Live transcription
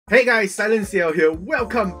Hey guys, SilentCiel here.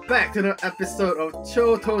 Welcome back to another episode of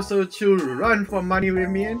超逃走中 Run for Money with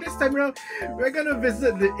me. And this time around, we're gonna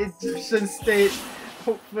visit the Egyptian stage.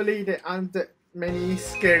 Hopefully there aren't that many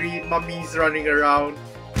scary mummies running around.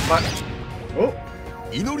 But oh,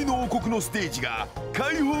 祈りの王国のステージが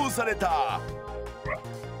開放された。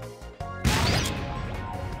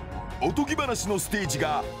おとぎ話のステージ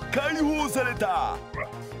が開放された。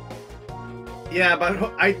yeah,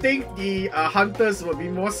 but I think the hunters will be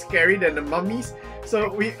more scary than the mummies. So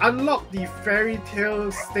we unlocked the fairy tale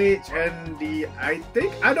stage and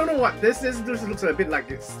I don't know what this is. This looks a bit like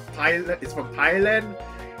it's Thailand. It's from Thailand.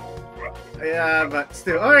 Yeah, but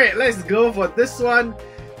still. Alright, let's go for this one.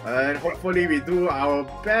 And hopefully we do our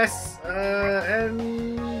best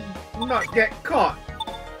and not get caught.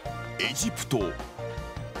 エジプト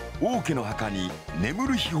王家の墓に眠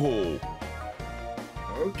る秘宝。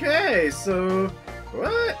 Okay, so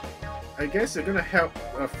what? I guess you're gonna help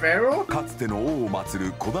Pharoh? かつての王を祀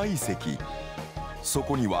る古代遺跡。そ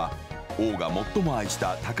こには王が最も愛し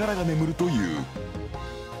た宝が眠るという。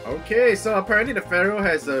 Okay, so apparently the Pharoh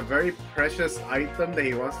has a very precious item that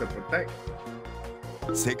he wants to protect.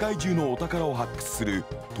 世界中のお宝を発掘する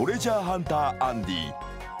トレジャーハンターアンディ。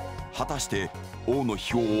果たして王の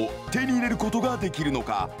秘宝を手に入れることができるの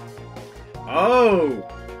か。 Oh!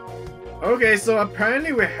 Okay, so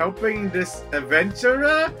apparently we're helping this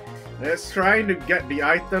adventurer that's trying to get the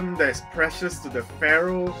item that's precious to the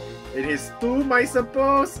Pharoh in his tomb, I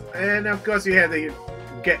suppose. And of course we had to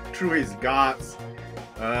get through his guards.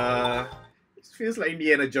 It feels like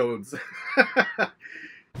Indiana Jones.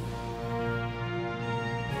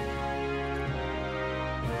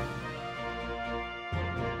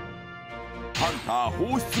 ハンター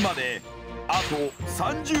放出まであと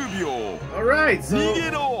30秒。 Alright, so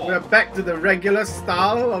we're back to the regular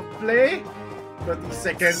style of play. 30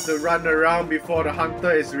 seconds to run around before the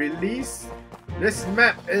hunter is released. This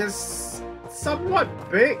map is somewhat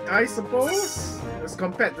big, I suppose, as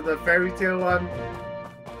compared to the fairy tale one.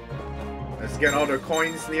 Let's get all the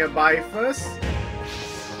coins nearby first.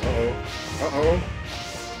 Uh-oh. Uh-oh.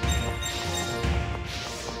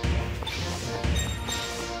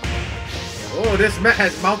 Oh, this map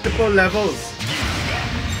has multiple levels.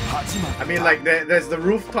 I mean, like, there's the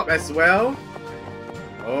rooftop as well.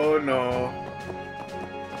 Oh no.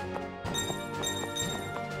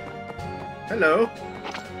 Hello.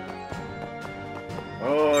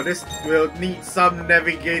 Oh, this will need some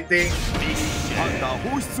navigating. ハンター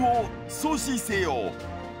放出を阻止せよ。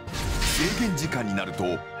制限時間になる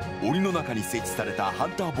と檻の中に設置されたハ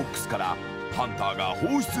ンターボックスからハンターが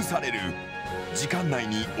放出される。時間内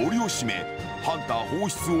に檻を閉めハンター放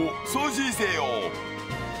出を阻止せよ。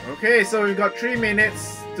 Okay, so we've got 3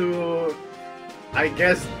 minutes to, I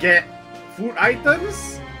guess, get food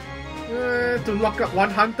items to lock up one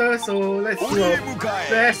hunter. So let's do our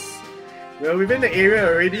best. We're within the area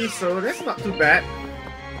already, so that's not too bad.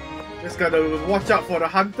 Just gotta watch out for the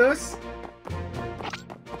hunters.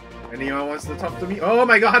 Anyone wants to talk to me? Oh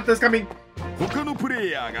my god, hunters coming! 他のプレ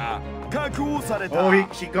イヤーが確保された。 Oh,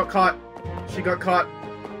 she got caught. She got caught.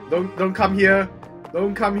 Don't come here.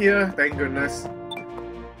 Don't come here. Thank goodness.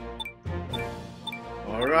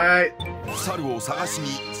 Alright. 猿を探し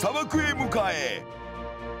に砂漠へ向かえ。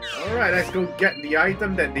 Alright, let's go get the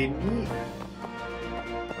item that they need.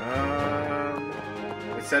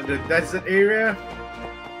 It's at the desert area.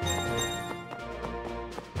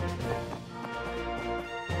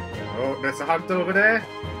 Oh, there's a hunter over there.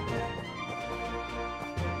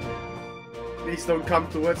 Please don't come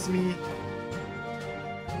towards me.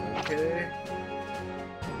 Okay.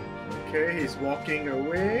 Okay, he's walking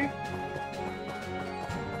away.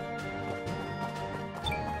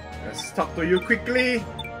 Let's talk to you quickly.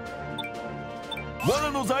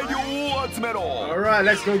 罠の材料を集めろ。 Alright,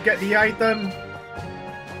 let's go get the item.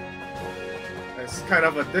 That's kind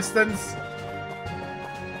of a distance.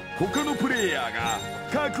 他のプレイヤーが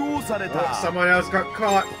確保された。 Oh, someone else got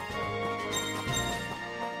caught.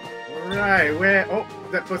 Alright, where? Oh,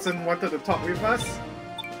 that person wanted to talk with us.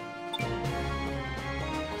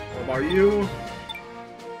 What about you?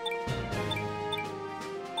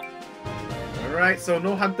 Alright, so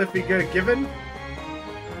no hunter figure given.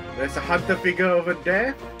 There's a hunter figure over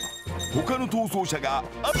there. 他の逃走者が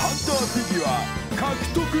ハンターフィギュア獲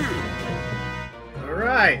得。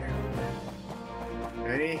 Alright.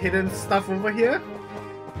 Any hidden stuff over here?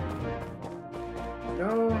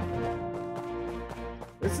 No.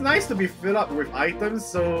 It's nice to be filled up with items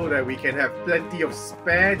so that we can have plenty of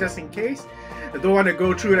spare just in case. I don't want to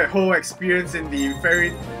go through that whole experience in the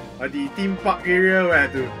the theme park area where I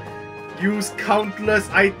had to use countless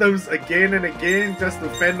items again and again just to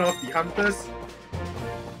fend off the hunters.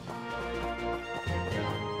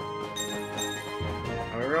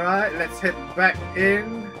 Alright, let's head back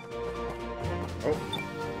in. Oh.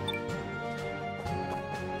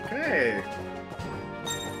 Okay.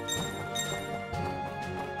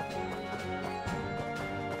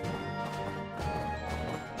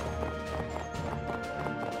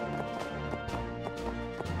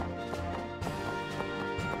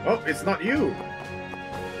 Oh, it's not you.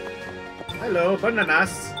 Hello,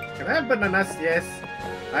 bananas. Can I have bananas? Yes.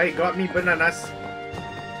 I got me bananas.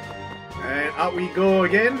 And out we go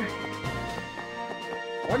again.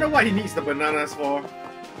 I wonder what he needs the bananas for.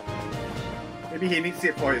 Maybe he needs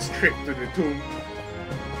it for his trip to the tomb.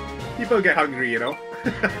 People get hungry, you know.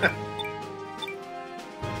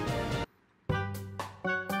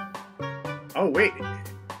 Oh, wait.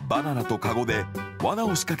 バナナとカゴで罠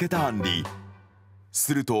を仕掛けたアンディ。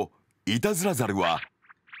すると、いたずら猿は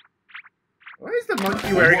Why is the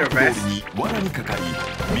monkey wearing a vest? に罠にかかり、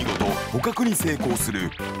見事捕獲に成功す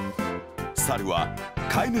る。猿は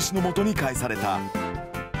飼い主の元に返された。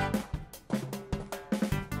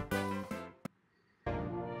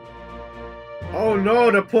Oh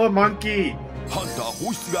no, the poor monkey! ハンター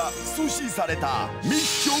放出が阻止された。ミッ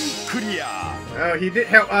ションクリア。He did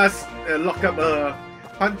help us lock up a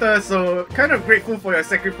hunter, so kind of grateful for your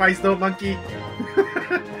sacrifice though, monkey.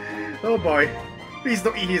 Oh boy. Please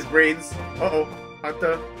don't eat his brains. Uh-oh.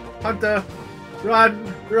 Hunter. Hunter.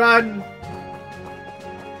 Run. Run.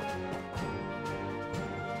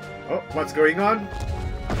 Oh, what's going on?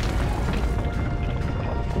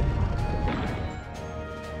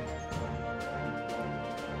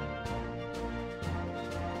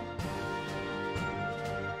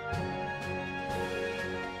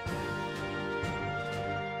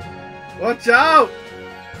 Watch out!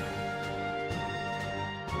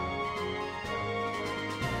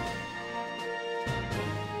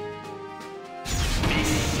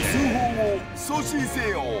 Sushi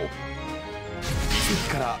Seo! 遺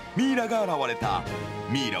跡からミイラが現れた。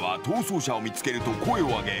ミイラは逃走者を見つけると声を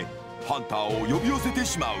上げ、ハンターを呼び寄せて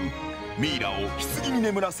しまう。ミイラを棺に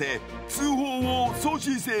眠らせ、通報を阻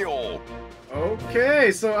止せよ。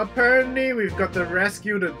Okay, so apparently we've got to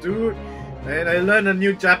rescue the dude. And I learned a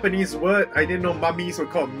new Japanese word. I didn't know mummies were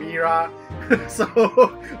called Mira. So,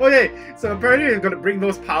 okay, so apparently we've got to bring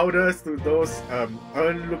those powders to those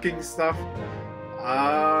urn-looking stuff.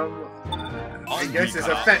 I guess it's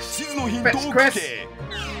a fetch quest.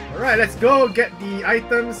 Alright, let's go get the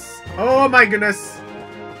items. Oh my goodness.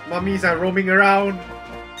 Mummies are roaming around.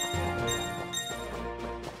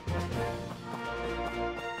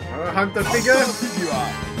 Hunter figure.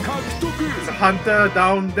 There's a hunter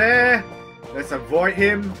down there. Let's avoid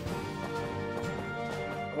him.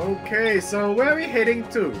 Okay, so where are we heading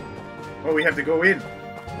to? Oh, we have to go in.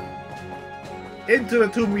 Into the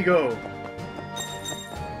tomb we go.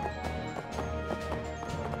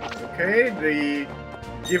 Okay, the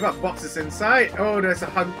give up box is inside. Oh, there's a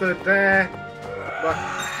hunter there. But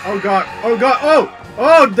oh god, oh god,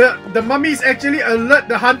 oh, the mummies actually alert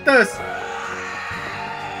the hunters.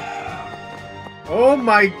 Oh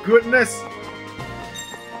my goodness.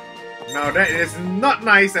 Now that is not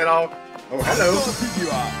nice at all. Oh, hello.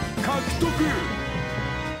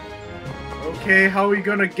 Okay, how are we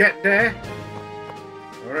gonna get there?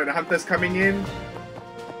 Alright, the hunter's coming in.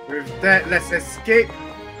 With that, let's escape.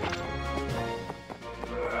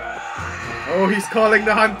 Oh, he's calling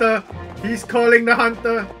the hunter. He's calling the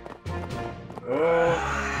hunter. Oh.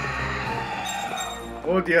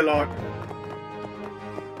 Oh dear lord.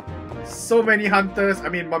 So many hunters, I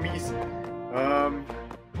mean mummies.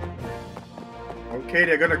 Okay,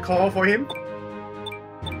 they're gonna call for him.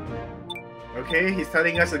 Okay, he's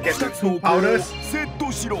telling us to get the 2 powders.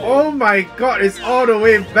 Oh my god, it's all the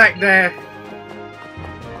way back there.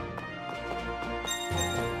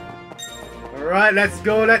 Alright, let's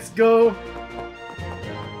go, let's go.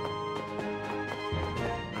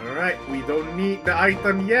 Alright, we don't need the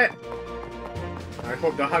item yet. I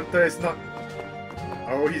hope the hunter is not...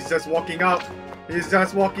 Oh, he's just walking out. He's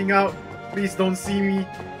just walking out. Please don't see me.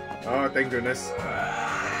 Oh, thank goodness.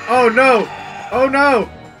 Oh no! Oh no!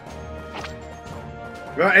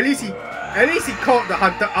 Well, at least he called the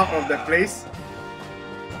hunter out of that place.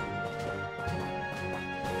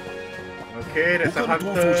 Okay, there's a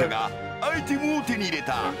hunter.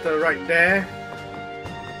 Hunter right there.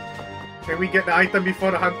 Can we get the item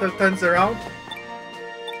before the hunter turns around?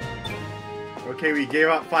 Okay, we gave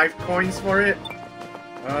out 5 coins for it.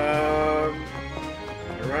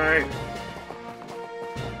 Alright.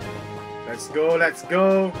 Let's go, let's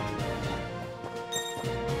go.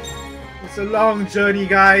 It's a long journey,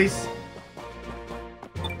 guys.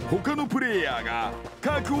 Oh,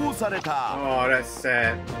 that's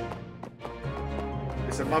sad.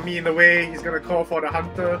 There's a mummy in the way. He's gonna call for the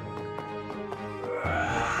hunter.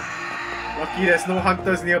 Lucky there's no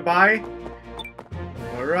hunters nearby.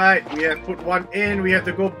 Alright, we have put one in. We have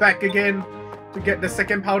to go back again to get the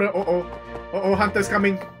second powder. Uh-oh. Uh-oh, hunter's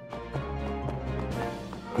coming.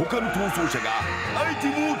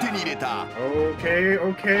 Okay,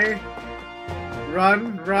 okay.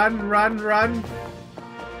 Run, run, run, run.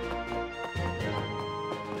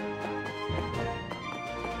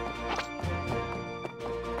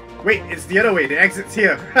 Wait, it's the other way. The exit's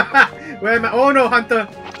here. Where am I? Oh no, hunter.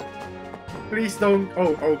 Please don't.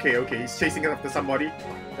 Oh, okay, okay. He's chasing after somebody.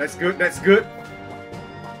 That's good, that's good.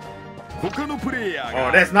 Oh,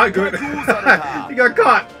 that's not good. He got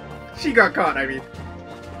caught. She got caught, I mean.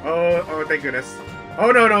 Oh, thank goodness.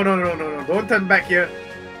 Oh, no, no, no, no, no, no. Don't turn back here.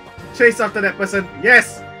 Chase after that person.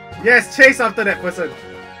 Yes. Yes, chase after that person.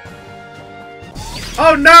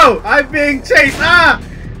 Oh, no. I'm being chased. Ah.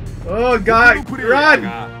 Oh, God. Run.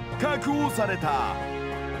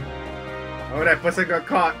 Oh, that person got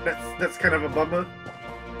caught. That's kind of a bummer.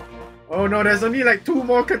 Oh, no. There's only like 2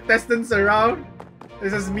 more contestants around.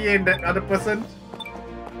 This is me and that other person.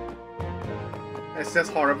 That's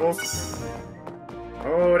just horrible.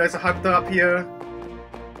 Oh, there's a hunter up here.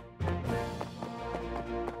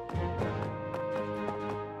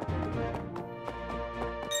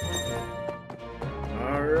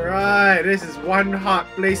 Alright, this is one hard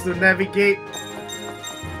place to navigate.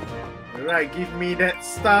 Alright, give me that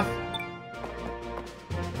stuff.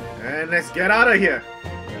 And let's get out of here.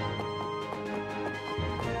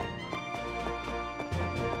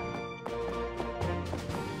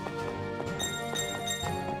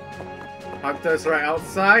 Hunter's right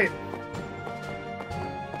outside.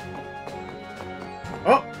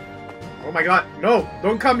 Oh! Oh my god, no!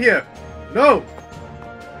 Don't come here! No!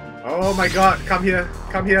 Oh my god, come here,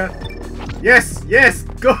 come here. Yes, yes!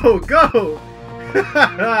 Go, go!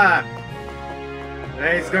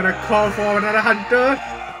 And he's gonna call for another hunter.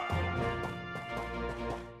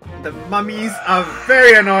 The mummies are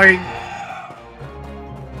very annoying.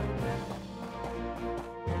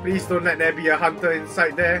 Please don't let there be a hunter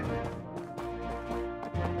inside there.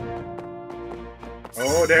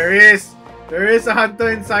 Oh, there is! There is a hunter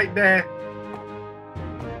inside there!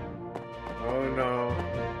 Oh no.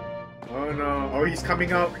 Oh no. Oh, he's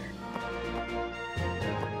coming out.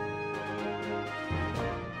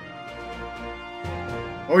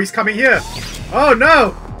 Oh, he's coming here! Oh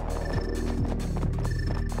no!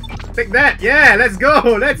 Take that! Yeah, let's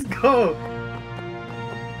go! Let's go!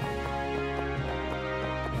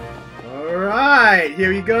 Alright, here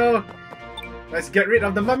we go. Let's get rid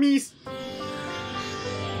of the mummies.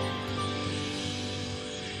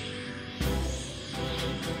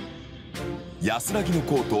安らぎの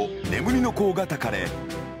甲と眠りの甲がたかれ、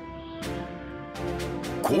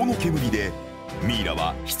甲の煙でミイラ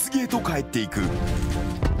は棺へと帰っていく。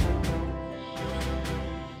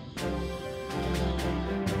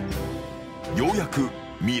ようやく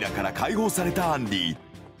ミイラから解放されたアンディ。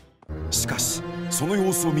しかしその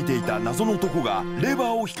様子を見ていた謎の男がレバ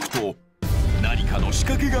ーを引くと、何かの仕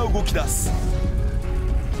掛けが動き出す。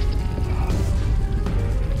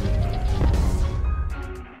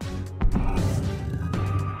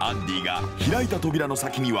アンディが開いた扉の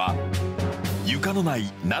先には床のな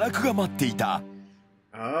い奈落が待っていた。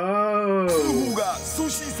通報が阻止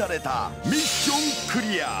された。ミッションク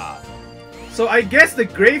リア。So I guess the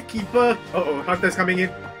gravekeeper. Uh-oh, hunter's coming in.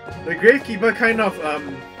 The gravekeeper kind of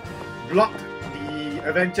blocked the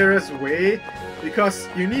adventurer's way because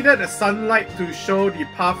you needed the sunlight to show the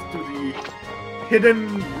path to the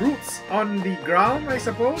hidden roots on the ground, I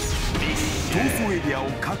suppose. 逃走エリアを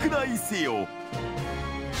拡大せよ。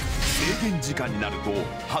制限時間になると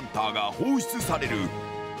ハンターが放出される。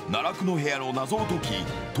奈落の部屋の謎を解き、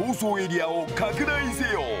逃走エリアを拡大せ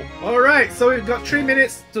よ。Alright, so we've got 3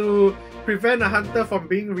 minutes to prevent a hunter from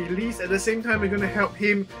being released. At the same time, we're going to help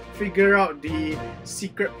him figure out the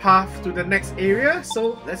secret path to the next area.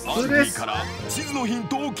 So let's do this. から地図のヒン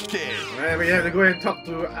トを聞け。We have to go and talk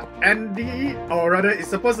to Andy, or rather, it's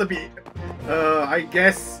supposed to be, I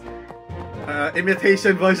guess,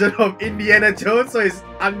 imitation version of Indiana Jones. So it's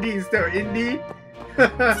Andy instead of Indy.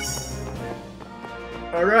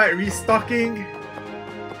 Alright, restocking.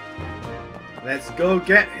 Let's go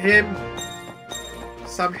get him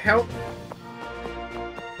some help.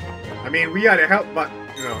 I mean, we are the help, but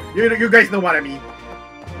you know, you guys know what I mean.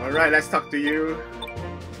 Alright, let's talk to you.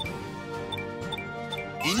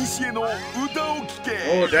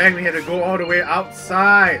 Oh dang, we had to go all the way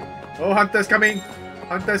outside. Oh, hunter's coming.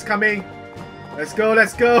 Hunter's coming. Let's go,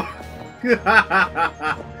 let's go.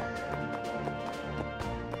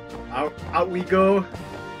 Out we go.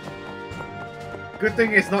 Good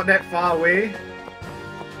thing it's not that far away.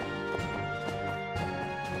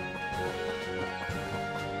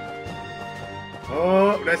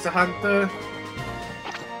 Oh, there's a hunter.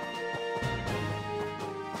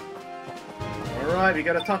 Alright, we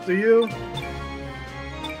gotta talk to you.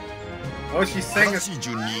 Oh, she sang a... Is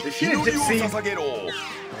she a gypsy?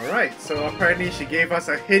 Alright, so apparently she gave us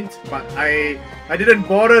a hint, but I didn't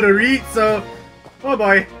bother to read, so... Oh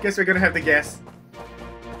boy, guess we're gonna have to guess.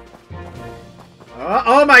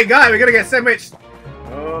 Oh my god, we're gonna get sandwiched!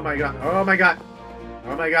 Oh my god, oh my god.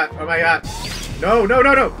 Oh my god, oh my god. No, no,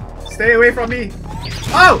 no, no! Stay away from me!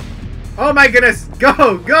 Oh! Oh my goodness!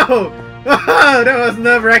 Go! Go! That was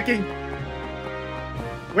nerve-wracking!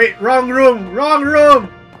 Wait, wrong room! Wrong room!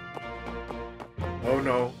 Oh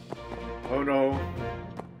no. Oh no.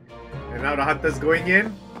 And now the hunter's going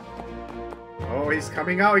in. Oh, he's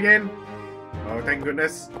coming out again. Oh, thank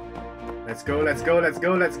goodness. Let's go, let's go, let's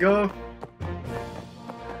go, let's go.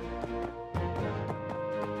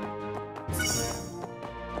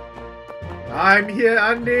 I'm here,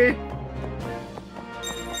 Andy.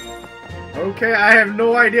 Okay, I have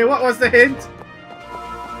no idea. What was the hint?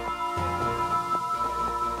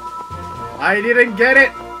 I didn't get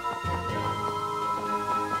it.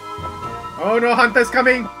 Oh no, hunter's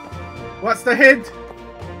coming. What's the hint?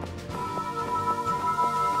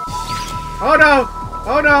 Oh no!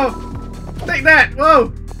 Oh no! Take that!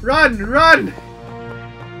 Whoa! Run! Run!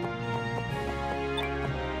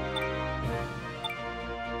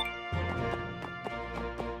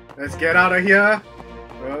 Let's get out of here.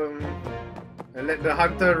 And let the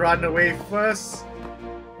hunter run away first.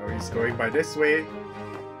 Oh, he's going by this way.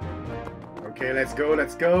 Okay, let's go,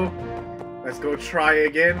 let's go. Let's go try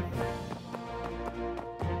again.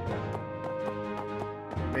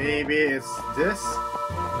 Maybe it's this?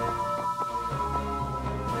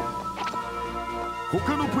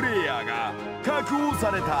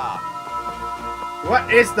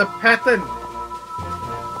 What is the pattern?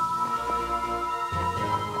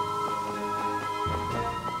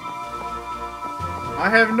 I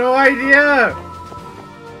have no idea!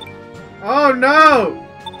 Oh no!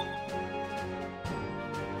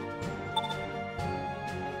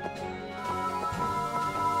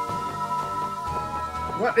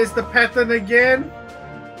 What is the pattern again?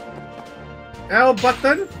 L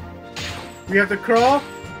button? We have to crawl?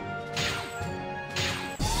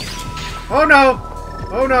 Oh no!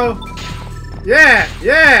 Oh no! Yeah!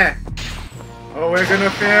 Yeah! Oh, we're gonna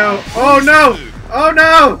fail! Oh no! Oh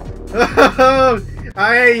no!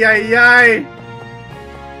 Ay, ay, ay!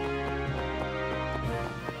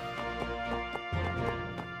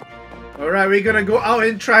 Alright, we're gonna go out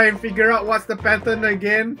and try and figure out what's the pattern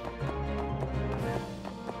again.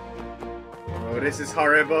 Oh, this is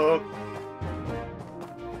horrible.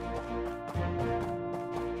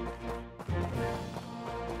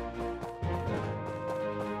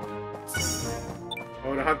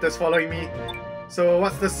 Oh, the hunter's following me. So,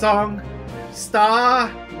 what's the song? Star?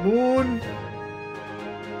 Moon?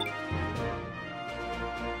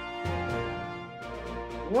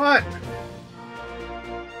 What?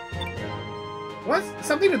 What's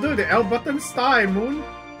something to do with the L button, star and moon?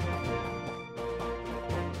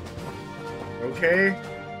 Okay.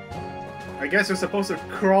 I guess we're supposed to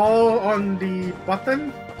crawl on the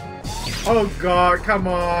button? Oh god, come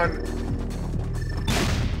on.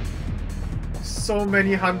 So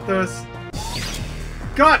many hunters.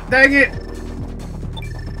 God dang it!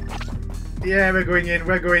 Yeah, we're going in,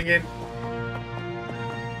 we're going in.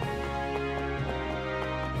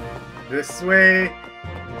 This way.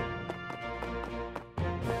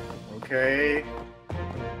 Okay.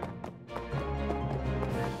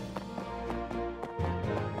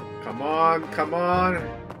 Come on, come on.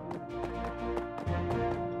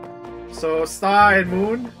 So, star and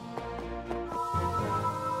moon.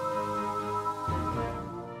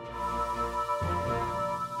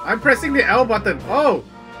 I'm pressing the L button. Oh!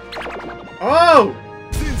 Oh!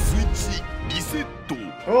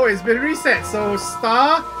 Oh, it's been reset. So,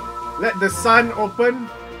 star. Let the sun open.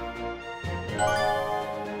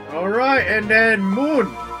 Alright, and then moon.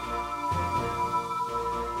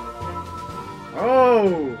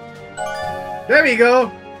 Oh! There we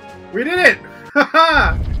go! We did it!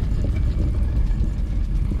 Haha!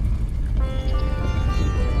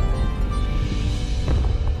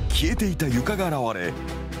 消えていた床が現れ、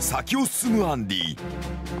先を進むアンディ。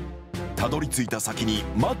たどり着いた先に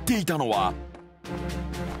待っていたのは、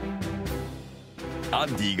ア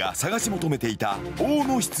ンディが探し求めていた王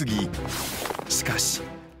の棺。しかし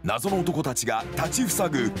謎の男たちが立ちふさ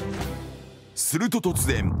ぐ。すると突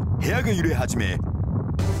然部屋が揺れ始め、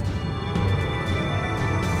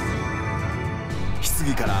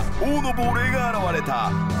次から王の亡霊が現れ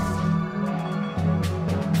た。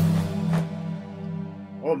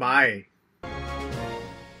 Oh my.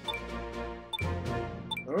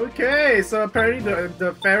 Okay, so apparently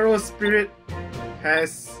the Pharoh spirit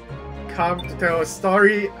has come to tell a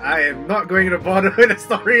story. I am not going to bother with the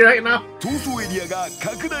story right now. 逃走エリアが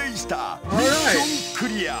拡大した。ミッション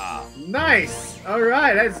クリア。 Nice.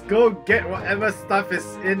 Alright, let's go get whatever stuff is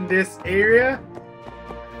in this area.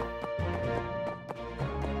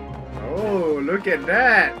 Oh, look at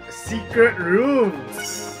that. Secret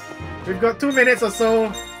rooms. We've got 2 minutes or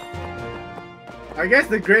so. I guess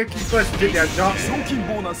the gravekeepers did their job.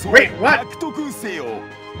 Wait, what? 隠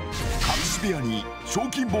し部屋に賞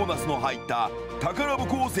金ボーナスの入った宝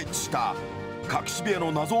箱を設置した。隠し部屋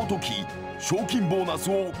の謎を解き、賞金ボーナス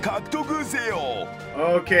を獲得せよ。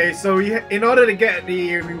 Okay, so in order to get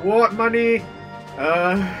the reward money,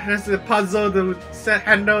 that's the puzzle to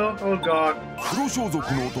handle. Oh god. 黒装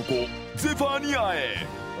束の男、ゼファーに会え。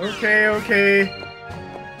 Okay, okay.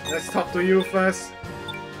 Let's talk to you first.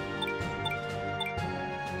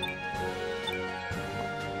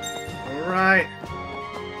 Alright.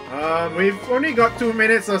 We've only got 2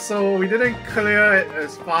 minutes or so. We didn't clear it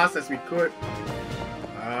as fast as we could.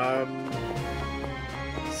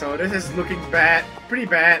 So this is looking bad. Pretty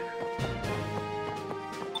bad.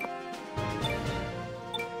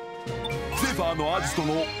 ゼファーのアジト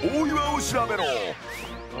の大岩を調べろ。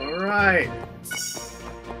 Alright.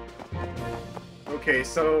 Okay,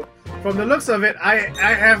 so from the looks of it, I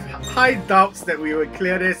have high doubts that we would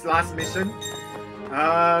clear this last mission.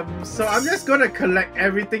 So I'm just gonna collect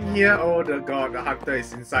everything here. Oh the god, the hunter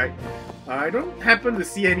is inside. I don't happen to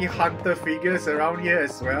see any hunter figures around here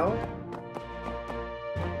as well.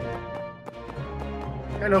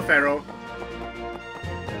 Hello, Pharoh.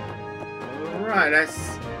 Alright,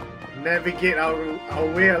 let's navigate our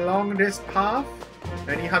way along this path.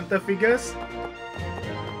 Any hunter figures?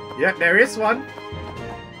 Yep, there is one.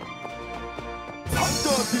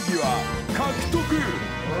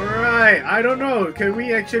 Alright, I don't know. Can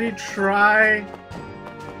we actually try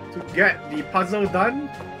to get the puzzle done?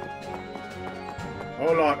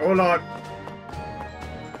 Oh lord, oh lord.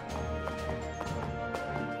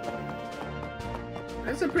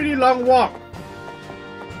 That's a pretty long walk.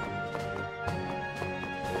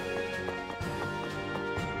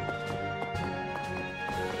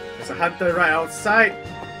 There's a hunter right outside.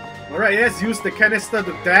 Alright, let's use the canister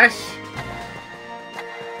to dash.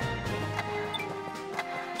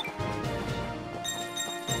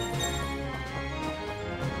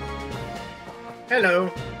 Hello.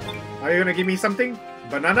 Are you gonna give me something?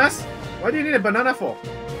 Bananas? What do you need a banana for?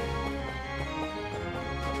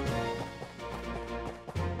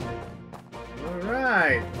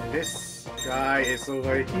 Alright. This guy is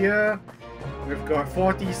over here. We've got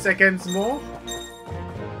 40 seconds more.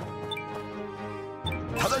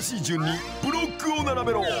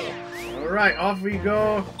 Alright, off we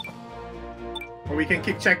go. Or we can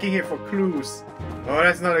keep checking here for clues. Oh,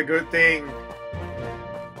 that's not a good thing.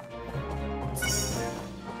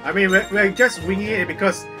 I mean, we're just winging it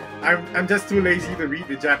because I'm just too lazy to read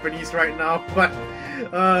the Japanese right now. But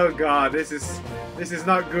oh god, this is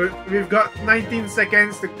not good. We've got 19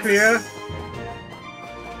 seconds to clear.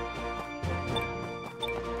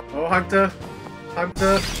 Oh, Hunter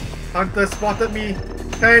spotted me.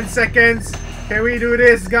 10 seconds. Can we do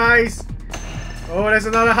this, guys? Oh, there's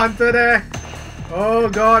another hunter there. Oh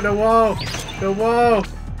god, the wall.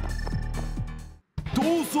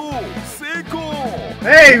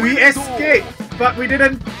 Hey, we escaped, but we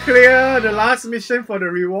didn't clear the last mission for the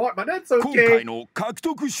reward, but that's okay. Oh,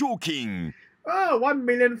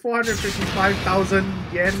 1,455,000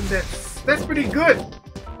 yen. That's pretty good.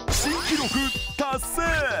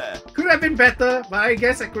 Could have been better, but I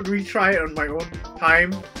guess I could retry it on my own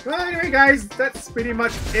time. Well, anyway, guys, that's pretty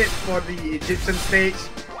much it for the Egyptian stage.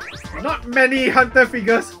 Not many hunter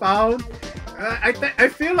figures found. I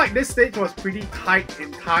feel like this stage was pretty tight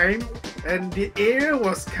in time, and the area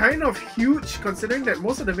was kind of huge considering that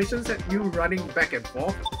most of the missions had you running back and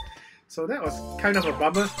forth. So that was kind of a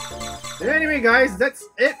bummer. Anyway guys, that's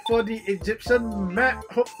it for the Egyptian map.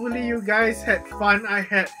 Hopefully you guys had fun. I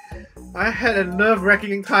had a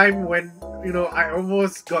nerve-wracking time when, you know, I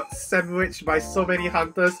almost got sandwiched by so many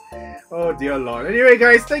hunters. Oh dear lord. Anyway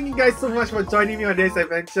guys, thank you guys so much for joining me on this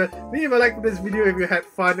adventure. Leave a like for this video if you had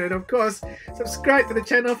fun, and of course, subscribe to the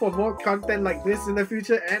channel for more content like this in the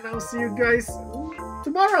future, and I'll see you guys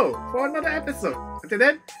tomorrow for another episode. Until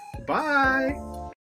then, bye!